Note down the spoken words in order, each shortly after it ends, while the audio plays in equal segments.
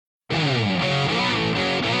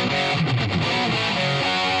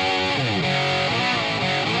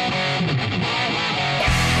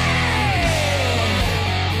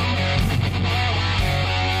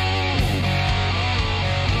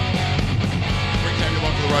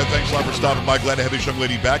right, thanks a lot for stopping by. Glad to have this young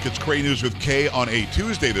lady back. It's Kray News with Kay on a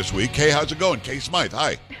Tuesday this week. Kay, how's it going? Kay Smythe,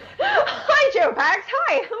 hi. Hi, Joe Pax.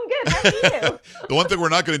 Hi, I'm good. How are you? The one thing we're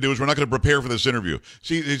not going to do is we're not going to prepare for this interview.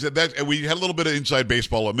 See, we had a little bit of inside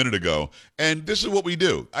baseball a minute ago, and this is what we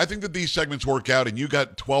do. I think that these segments work out, and you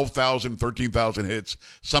got 12,000, 13,000 hits,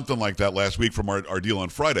 something like that last week from our deal on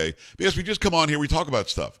Friday, because we just come on here, we talk about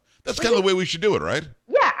stuff. That's kind of the way we should do it, right?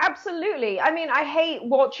 Yeah, absolutely. I mean, I hate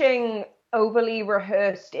watching overly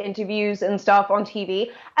rehearsed interviews and stuff on TV.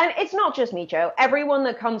 And it's not just me, Joe. Everyone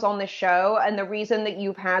that comes on this show, and the reason that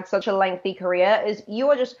you've had such a lengthy career is you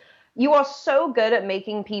are so good at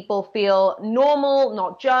making people feel normal,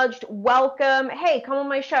 not judged, welcome. Hey, come on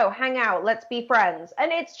my show, hang out, let's be friends.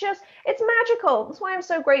 And it's magical. That's why I'm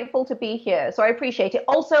so grateful to be here. So I appreciate it.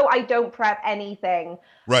 Also, I don't prep anything.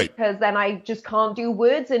 Right. Because then I just can't do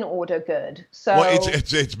words in order good. So well,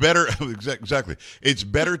 it's better. Exactly. It's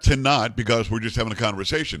better to not, because we're just having a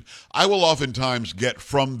conversation. I will oftentimes get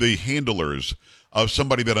from the handlers of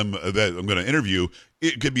somebody that I'm going to interview.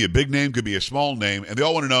 It could be a big name, could be a small name, and they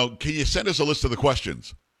all want to know, can you send us a list of the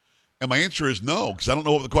questions? And my answer is no, because I don't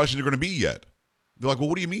know what the questions are going to be yet. They're like, well,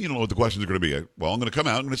 what do you mean you don't know what the questions are going to be? Well, I'm going to come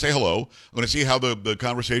out, I'm going to say hello, I'm going to see how the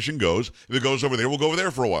conversation goes. If it goes over there, we'll go over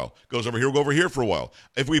there for a while. Goes over here, we'll go over here for a while.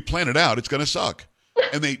 If we plan it out, it's going to suck.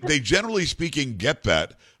 And they generally speaking get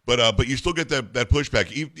that. But you still get that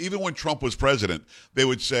pushback. Even when Trump was president, they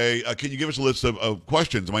would say, can you give us a list of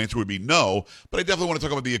questions? My answer would be no, but I definitely want to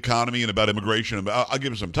talk about the economy and about immigration. And I'll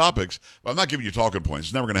give them some topics, but I'm not giving you talking points.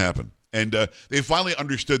 It's never going to happen. And they finally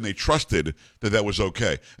understood and they trusted that was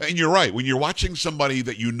okay. And you're right. When you're watching somebody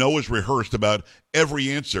that you know is rehearsed about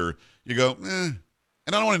every answer, you go, And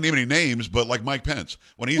I don't want to name any names, but like Mike Pence,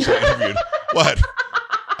 when he's interviewed, what?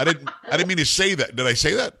 I didn't mean to say that. Did I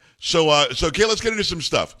say that? So okay, let's get into some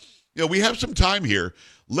stuff. You know, we have some time here.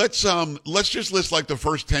 Let's just list like the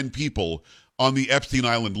first 10 people on the Epstein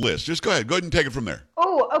Island list. Just go ahead and take it from there.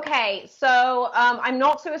 Oh, okay. So I'm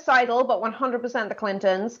not suicidal, but 100% the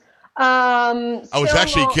Clintons. I was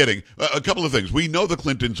actually kidding. A couple of things. We know the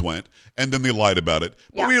Clintons went, and then they lied about it.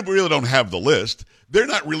 But we really don't have the list. They're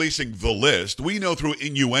not releasing the list. We know through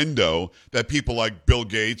innuendo that people like Bill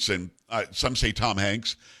Gates and some say Tom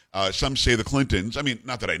Hanks, some say the Clintons. I mean,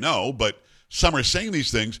 not that I know, but some are saying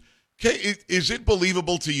these things. Okay, is it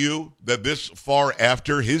believable to you that this far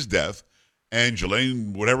after his death and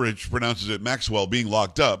Ghislaine, whatever it pronounces it, Maxwell, being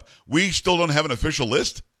locked up, we still don't have an official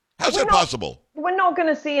list? How's that possible? We're not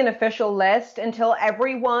going to see an official list until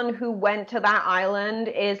everyone who went to that island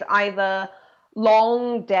is either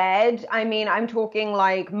long dead. I mean, I'm talking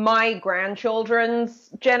like my grandchildren's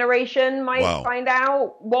generation might find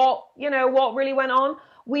out what really went on.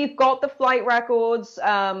 We've got the flight records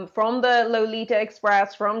from the Lolita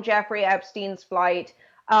Express, from Jeffrey Epstein's flight.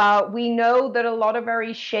 We know that a lot of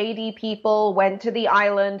very shady people went to the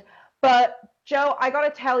island. But, Joe, I got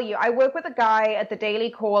to tell you, I work with a guy at the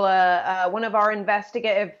Daily Caller, one of our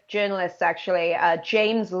investigative journalists, actually,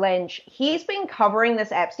 James Lynch. He's been covering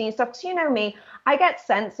this Epstein stuff because, you know me, I get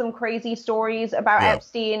sent some crazy stories about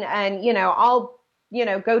Epstein, and, I'll,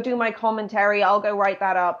 go do my commentary. I'll go write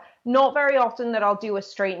that up. Not very often that I'll do a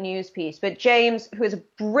straight news piece, but James, who is a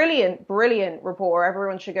brilliant, brilliant reporter,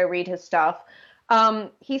 everyone should go read his stuff.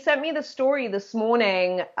 He sent me the story this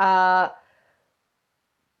morning. There's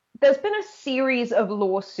been a series of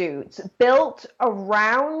lawsuits built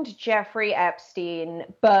around Jeffrey Epstein,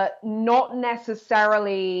 but not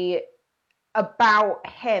necessarily about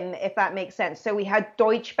him, if that makes sense. So we had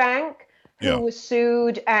Deutsche Bank, who was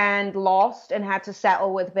sued and lost and had to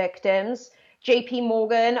settle with victims. JP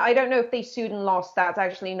Morgan, I don't know if they sued and lost. That's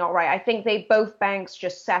actually not right. I think both banks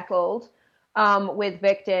just settled with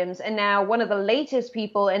victims. And now one of the latest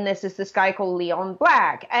people in this is this guy called Leon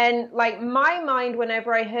Black. And like my mind,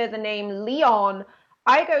 whenever I hear the name Leon,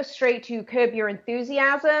 I go straight to Curb Your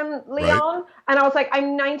Enthusiasm, Leon. Right. And I was like,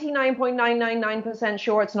 I'm 99.999%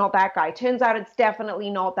 sure it's not that guy. Turns out it's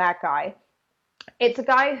definitely not that guy. It's a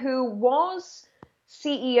guy who was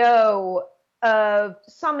CEO of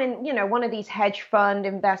one of these hedge fund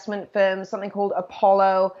investment firms, something called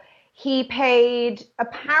Apollo. He paid,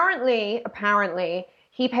 apparently,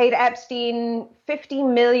 he paid Epstein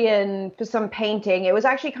 $50 million for some painting. It was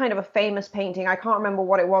actually kind of a famous painting. I can't remember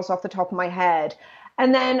what it was off the top of my head.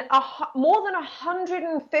 And then more than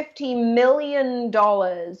 $150 million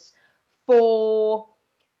for,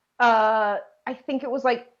 I think it was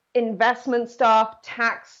like investment stuff,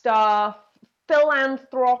 tax stuff,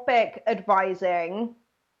 philanthropic advising,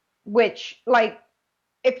 which, like,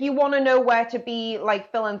 if you want to know where to be,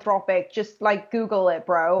 like, philanthropic, just, like, Google it,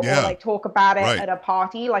 bro. Yeah. Or, like, talk about it at a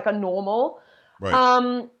party, like a normal. Right.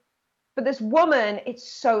 But this woman,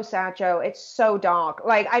 it's so sad, Joe. It's so dark.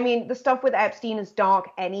 Like, I mean, the stuff with Epstein is dark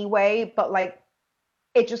anyway, but like,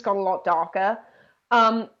 it just got a lot darker.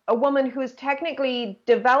 A woman who is technically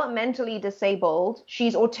developmentally disabled.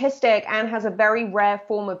 She's autistic and has a very rare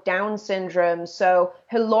form of Down syndrome. So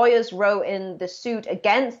her lawyers wrote in the suit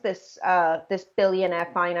against this billionaire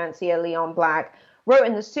financier, Leon Black, wrote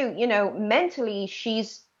in the suit, mentally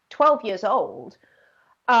she's 12 years old.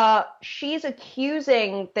 She's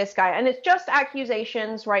accusing this guy, and it's just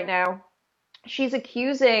accusations right now. She's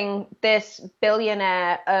accusing this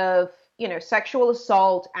billionaire of, sexual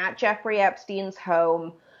assault at Jeffrey Epstein's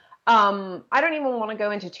home. I don't even want to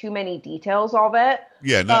go into too many details of it.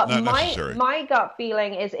 Yeah, But not my necessary. my gut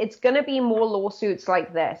feeling is it's going to be more lawsuits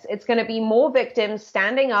like this. It's going to be more victims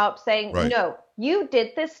standing up saying, Right. "No, you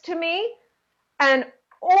did this to me," and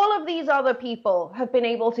all of these other people have been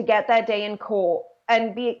able to get their day in court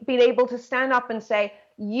and been able to stand up and say,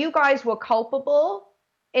 you guys were culpable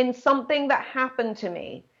in something that happened to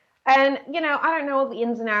me. And, I don't know all the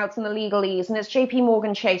ins and outs and the legalese, and it's JP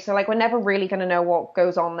Morgan Chase, so like we're never really going to know what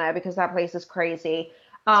goes on there because that place is crazy.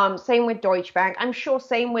 Same with Deutsche Bank. I'm sure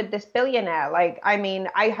same with this billionaire. Like, I mean,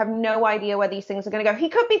 I have no idea where these things are going to go. He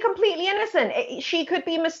could be completely innocent. She could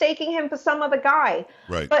be mistaking him for some other guy.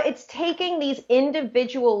 Right. But it's taking these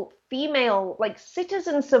individual female, like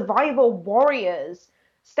citizen survival warriors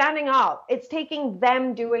standing up. It's taking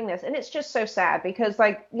them doing this, and it's just so sad because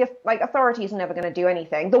like authorities are never going to do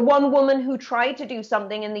anything. The one woman who tried to do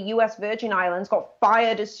something in the U.S. Virgin Islands got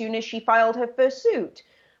fired as soon as she filed her first suit.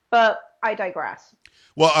 But I digress.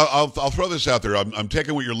 Well, I'll throw this out there. I'm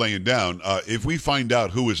taking what you're laying down. If we find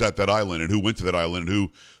out who was at that island and who went to that island and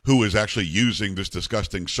who is actually using this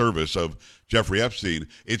disgusting service of Jeffrey Epstein,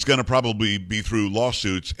 it's going to probably be through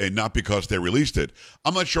lawsuits and not because they released it.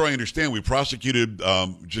 I'm not sure I understand. We prosecuted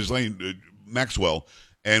Ghislaine Maxwell,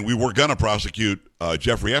 and we were going to prosecute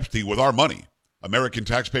Jeffrey Epstein with our money, American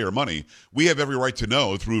taxpayer money. We have every right to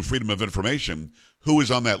know through freedom of information who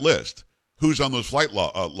is on that list. Who's on those flight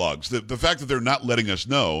logs. The fact that they're not letting us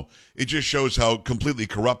know, it just shows how completely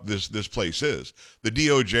corrupt this place is. The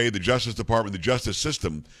DOJ, the Justice Department, the justice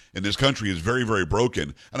system in this country is very, very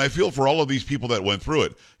broken. And I feel for all of these people that went through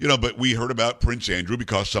it. But we heard about Prince Andrew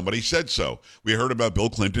because somebody said so. We heard about Bill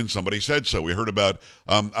Clinton, somebody said so. We heard about,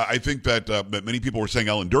 I think that many people were saying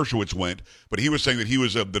Alan Dershowitz went, but he was saying that he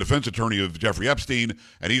was the defense attorney of Jeffrey Epstein,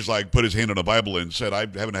 and he's like put his hand on a Bible and said, I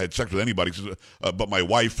haven't had sex with anybody but my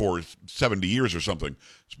wife for 70 years or something.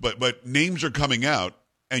 But names are coming out,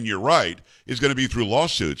 and you're right, is going to be through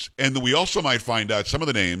lawsuits. And then we also might find out some of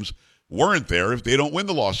the names weren't there if they don't win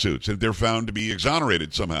the lawsuits, and if they're found to be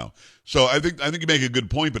exonerated somehow. So I think you make a good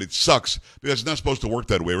point, but it sucks because it's not supposed to work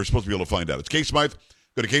that way. We're supposed to be able to find out. It's Kay Smythe.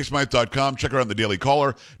 Go to ksmythe.com. Check her out on the Daily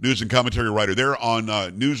Caller, news and commentary writer there on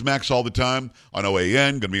Newsmax all the time, on OAN,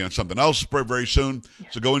 going to be on something else very soon.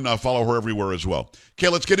 So go and follow her everywhere as well. Okay,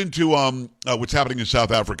 let's get into what's happening in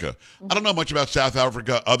South Africa. I don't know much about South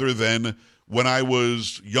Africa other than when I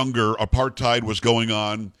was younger, apartheid was going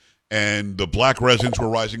on, and the black residents were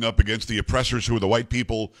rising up against the oppressors who were the white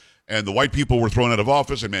people, and the white people were thrown out of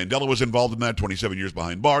office, and Mandela was involved in that, 27 years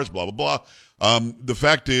behind bars, blah, blah, blah. The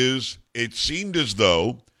fact is, it seemed as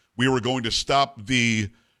though we were going to stop the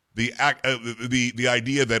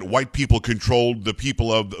idea that white people controlled the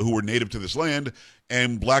people who were native to this land,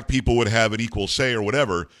 and black people would have an equal say or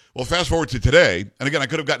whatever. Well, fast forward to today, and again, I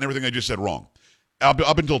could have gotten everything I just said wrong.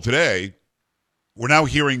 Up until today, we're now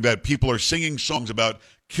hearing that people are singing songs about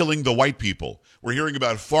killing the white people. We're hearing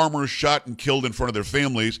about farmers shot and killed in front of their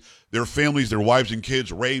families, their wives and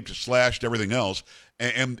kids raped, slashed, everything else.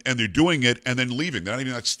 And they're doing it and then leaving. They're not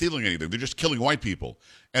even stealing anything. They're just killing white people.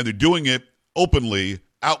 And they're doing it openly,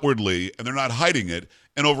 outwardly, and they're not hiding it.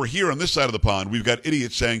 And over here on this side of the pond, we've got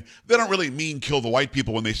idiots saying they don't really mean kill the white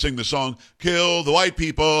people when they sing the song, kill the white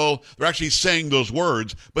people. They're actually saying those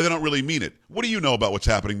words, but they don't really mean it. What do you know about what's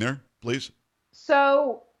happening there, please?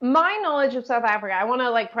 So my knowledge of South Africa, I want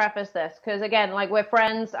to preface this because again, we're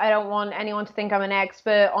friends. I don't want anyone to think I'm an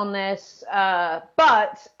expert on this.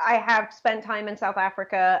 But I have spent time in South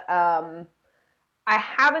Africa. I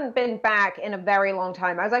haven't been back in a very long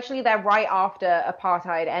time. I was actually there right after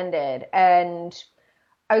apartheid ended, and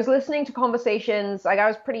I was listening to conversations. I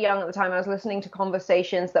was pretty young at the time. I was listening to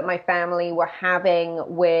conversations that my family were having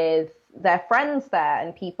with their friends there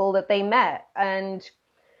and people that they met, and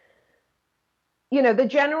the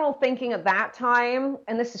general thinking at that time,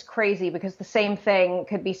 and this is crazy because the same thing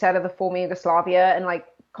could be said of the former Yugoslavia and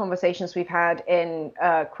conversations we've had in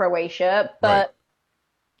Croatia, but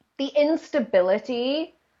Right. the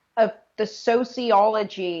instability of the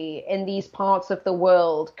sociology in these parts of the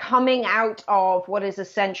world coming out of what is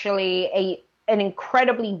essentially an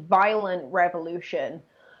incredibly violent revolution,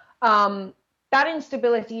 that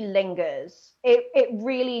instability lingers. It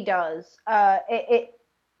really does. It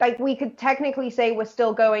like we could technically say we're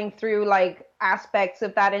still going through like aspects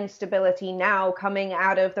of that instability now coming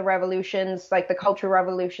out of the revolutions, like the cultural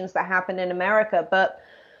revolutions that happened in America. But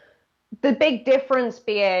the big difference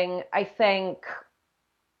being, I think,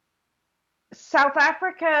 South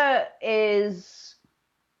Africa it's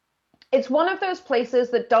one of those places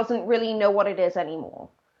that doesn't really know what it is anymore.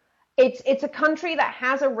 It's a country that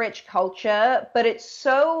has a rich culture, but it's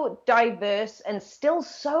so diverse and still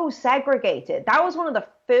so segregated. That was one of the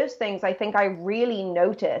first things I think I really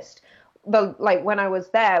noticed, like when I was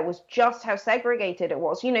there, was just how segregated it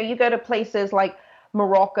was. You know, you go to places like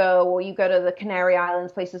Morocco, or you go to the Canary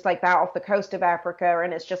Islands, places like that off the coast of Africa,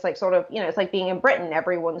 and it's just like sort of, you know, it's like being in Britain.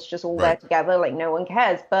 Everyone's just all there together, like no one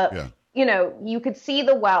cares. But, you know, you could see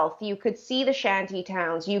the wealth, you could see the shanty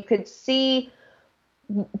towns, you could see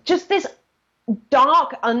just this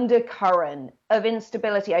dark undercurrent of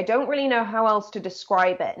instability. I don't really know how else to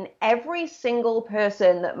describe it. And every single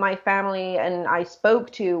person that my family and I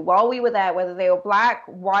spoke to while we were there, whether they were black,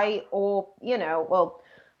 white, or, you know, well,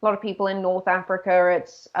 a lot of people in North Africa,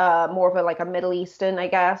 it's more of a like a Middle Eastern, I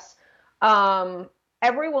guess.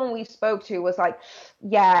 Everyone we spoke to was like,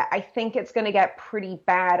 yeah, I think it's going to get pretty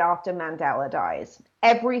bad after Mandela dies.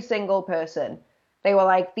 Every single person. They were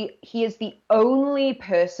like, he is the only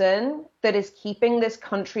person that is keeping this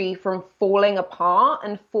country from falling apart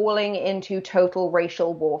and falling into total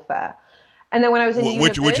racial warfare. And then when I was in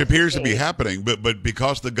university, which appears to be happening, but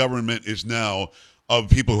because the government is now of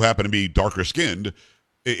people who happen to be darker skinned,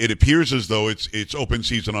 it appears as though it's open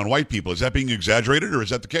season on white people. Is that being exaggerated, or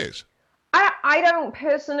is that the case? I don't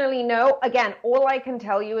personally know. Again, all I can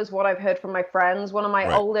tell you is what I've heard from my friends. One of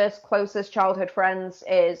my oldest, closest childhood friends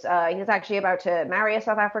is, he's actually about to marry a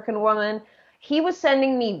South African woman. He was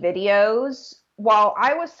sending me videos while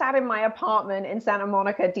I was sat in my apartment in Santa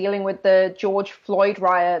Monica dealing with the George Floyd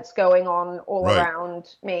riots going on all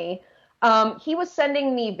around me. He was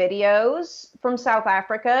sending me videos from South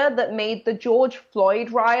Africa that made the George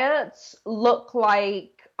Floyd riots look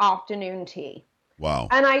like afternoon tea. Wow.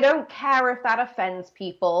 And I don't care if that offends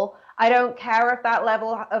people. I don't care if that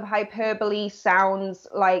level of hyperbole sounds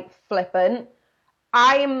like flippant.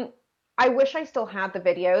 I wish I still had the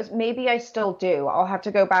videos. Maybe I still do. I'll have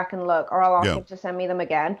to go back and look, or I'll ask him to send me them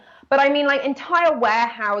again. But I mean, like, entire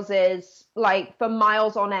warehouses, like, for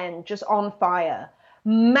miles on end, just on fire.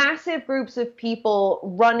 Massive groups of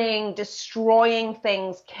people running, destroying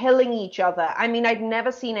things, killing each other. I mean, I'd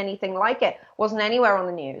never seen anything like it. Wasn't anywhere on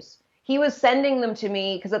the news. He was sending them to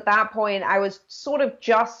me because at that point I was sort of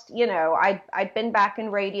just, you know, I'd been back in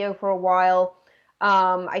radio for a while.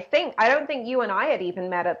 I don't think you and I had even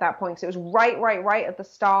met at that point. So it was right at the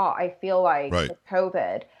start, I feel like, with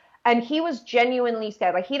COVID. And he was genuinely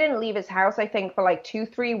scared. Like, he didn't leave his house, I think, for like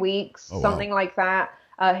 2-3 weeks, something like that.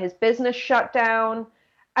 His business shut down.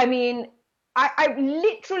 I mean, I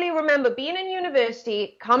literally remember being in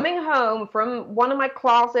university, coming home from one of my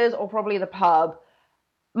classes or probably the pub.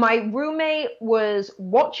 My roommate was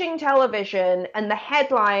watching television, and the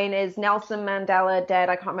headline is Nelson Mandela dead.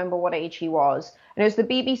 I can't remember what age he was. And it was the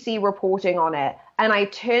BBC reporting on it. And I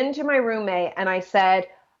turned to my roommate and I said,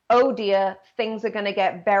 oh dear, things are going to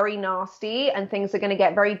get very nasty and things are going to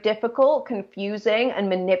get very difficult, confusing, and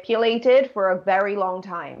manipulated for a very long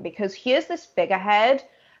time. Because here's this figurehead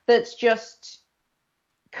that's just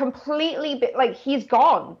completely, like, he's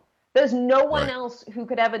gone. There's no one else who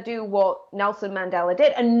could ever do what Nelson Mandela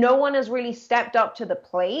did. And no one has really stepped up to the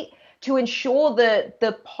plate to ensure that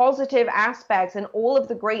the positive aspects and all of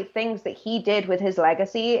the great things that he did with his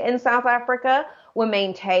legacy in South Africa were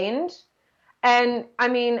maintained. And I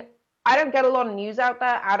mean, I don't get a lot of news out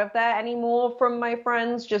of there anymore from my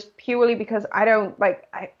friends, just purely because I don't like,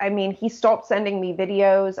 I mean, he stopped sending me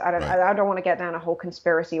videos. I don't want to get down a whole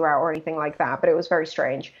conspiracy route or anything like that, but it was very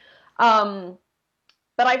strange.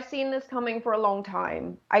 But I've seen this coming for a long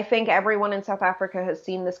time. I think everyone in South Africa has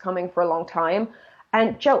seen this coming for a long time.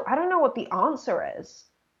 And Joe, I don't know what the answer is.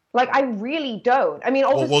 Like, I really don't. I mean,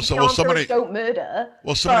 obviously, somebody don't murder.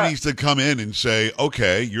 Well, somebody needs to come in and say,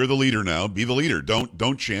 okay, you're the leader now. Be the leader.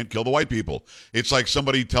 Don't chant, kill the white people. It's like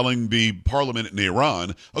somebody telling the parliament in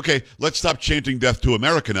Iran, okay, let's stop chanting death to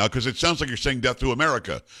America now, because it sounds like you're saying death to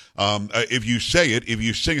America. If you say it, if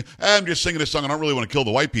you sing, I'm just singing this song, I don't really want to kill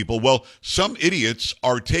the white people. Well, some idiots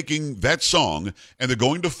are taking that song and they're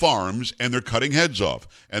going to farms and they're cutting heads off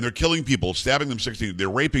and they're killing people, stabbing them 16. They're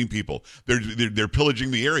raping people. They're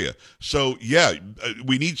pillaging the area. area. So, yeah,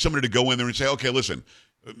 we need somebody to go in there and say, okay, listen,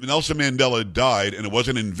 Nelson Mandela died, and it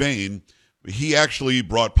wasn't in vain. He actually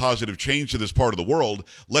brought positive change to this part of the world.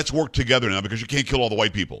 Let's work together now because you can't kill all the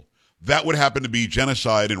white people. That would happen to be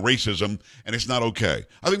genocide and racism, and it's not okay.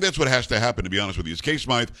 I think that's what has to happen, to be honest with you. It's Kay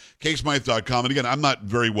Smythe, kaysmythe.com. And again, I'm not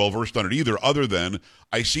very well versed on it either, other than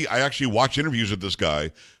I actually watch interviews with this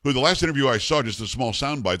guy, who the last interview I saw, just a small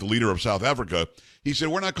soundbite, the leader of South Africa, he said,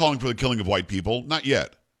 we're not calling for the killing of white people. Not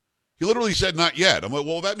yet. He literally said, not yet. I'm like,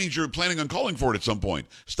 well, that means you're planning on calling for it at some point.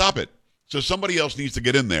 Stop it. So somebody else needs to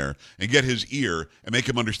get in there and get his ear and make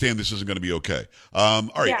him understand this isn't going to be okay. All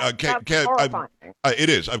right, yeah, it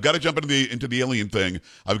is. I've got to jump into the alien thing.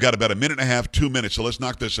 I've got about a minute and a half, 2 minutes, so let's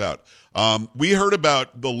knock this out. We heard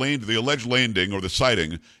about the alleged landing or the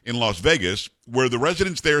sighting in Las Vegas, where the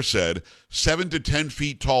residents there said 7 to 10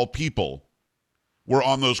 feet tall people were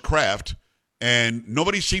on those craft, and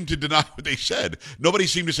nobody seemed to deny what they said. Nobody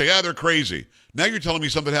seemed to say, they're crazy. Now you're telling me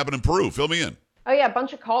something happened in Peru. Fill me in. Oh yeah, a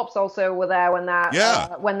bunch of cops also were there when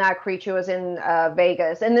that creature was in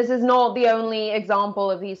Vegas, and this is not the only example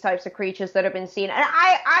of these types of creatures that have been seen. And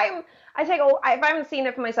I take all, if I haven't seen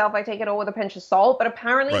it for myself, I take it all with a pinch of salt. But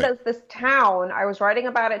apparently, there's this town, I was writing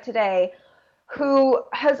about it today, who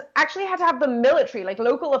has actually had to have the military, like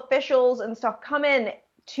local officials and stuff, come in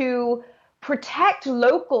to protect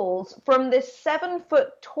locals from this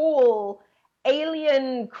 7-foot tall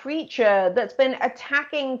alien creature that's been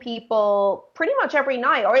attacking people pretty much every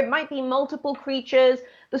night, or it might be multiple creatures.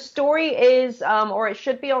 The story is, or it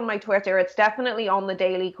should be on my Twitter, it's definitely on the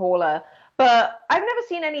Daily Caller, but I've never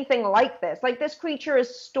seen anything like this. Like, this creature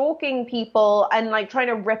is stalking people and like trying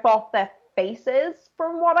to rip off their faces,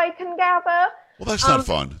 from what I can gather. Well, that's not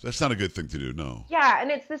fun. That's not a good thing to do, no. Yeah,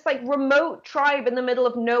 and it's this like remote tribe in the middle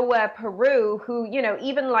of nowhere, Peru, who,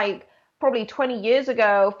 even like probably 20 years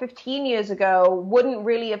ago, 15 years ago, wouldn't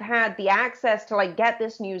really have had the access to like get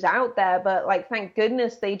this news out there. But like, thank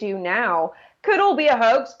goodness they do now. Could all be a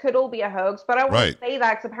hoax, but I want to say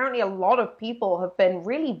that because apparently a lot of people have been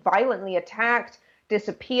really violently attacked,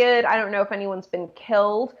 disappeared. I don't know if anyone's been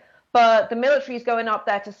killed, but the military's going up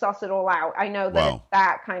there to suss it all out. I know that it's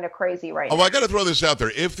that kind of crazy right now. I got to throw this out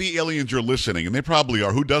there. If the aliens are listening, and they probably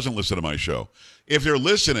are, who doesn't listen to my show? If they're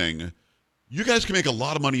listening, you guys can make a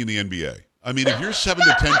lot of money in the NBA. I mean, if you're 7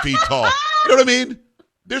 to 10 feet tall, you know what I mean?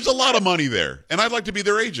 There's a lot of money there, and I'd like to be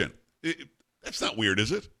their agent. That's not weird,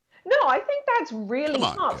 is it? No, I think that's really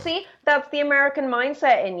smart. See, that's the American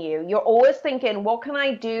mindset in you. You're always thinking, what can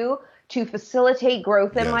I do to facilitate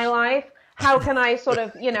growth in my life? How can I sort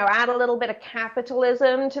of, add a little bit of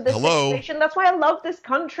capitalism to this situation? That's why I love this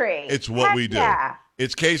country. It's what we do. Yeah.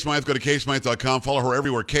 It's Kay Smythe. Go to kaysmythe.com. Follow her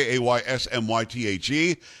everywhere,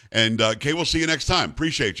 KAYSMYTHE. And Kay, we'll see you next time.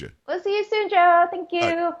 Appreciate you. We'll see you soon, Joe. Thank you.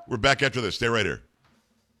 Right. We're back after this. Stay right here.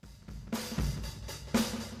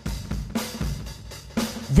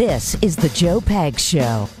 This is the Joe Pags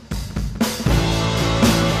Show.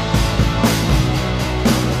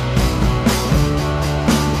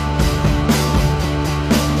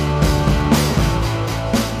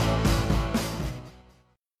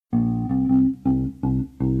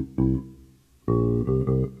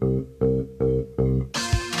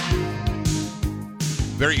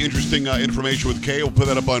 Very interesting information with Kay. We'll put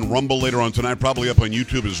that up on Rumble later on tonight, probably up on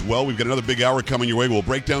YouTube as well. We've got another big hour coming your way. We'll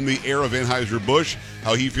break down the heir of Anheuser-Busch,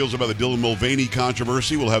 how he feels about the Dylan Mulvaney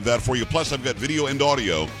controversy. We'll have that for you. Plus, I've got video and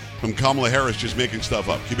audio from Kamala Harris just making stuff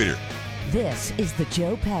up. Keep it here. This is the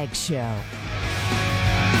Joe Pags Show.